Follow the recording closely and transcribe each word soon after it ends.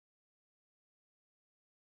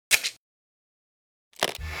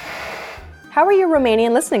How are your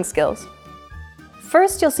Romanian listening skills?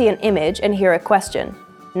 First, you'll see an image and hear a question.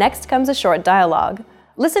 Next comes a short dialogue.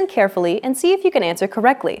 Listen carefully and see if you can answer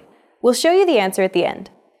correctly. We'll show you the answer at the end.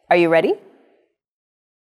 Are you ready?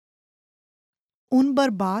 Un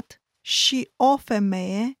bărbat și o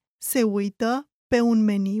femeie se uită pe un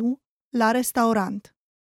meniu la restaurant.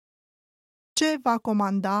 Ce va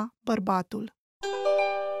comanda bărbatul?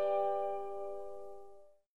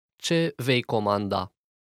 Ce vei comanda?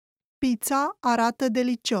 Pizza arată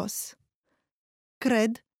delicios.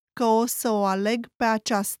 Cred că o să o aleg pe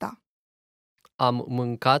aceasta. Am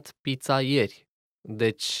mâncat pizza ieri,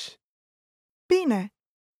 deci Bine,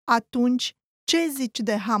 atunci ce zici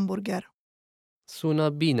de hamburger? sună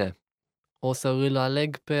bine. O să îl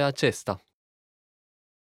aleg pe acesta.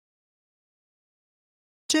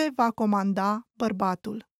 Ce va comanda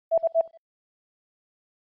bărbatul?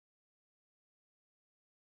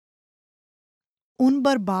 Un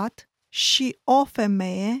bărbat și o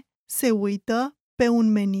femeie se uită pe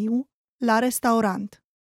un meniu la restaurant.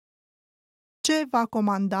 Ce va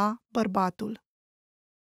comanda bărbatul?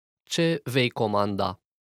 Ce vei comanda?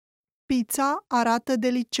 Pizza arată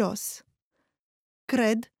delicios.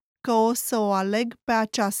 Cred că o să o aleg pe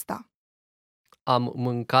aceasta. Am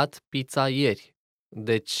mâncat pizza ieri,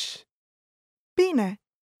 deci Bine,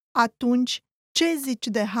 atunci ce zici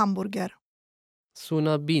de hamburger?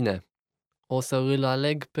 sună bine. O să îl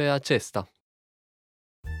aleg pe acesta.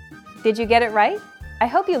 Did you get it right? I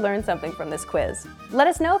hope you learned something from this quiz. Let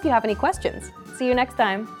us know if you have any questions. See you next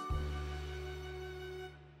time.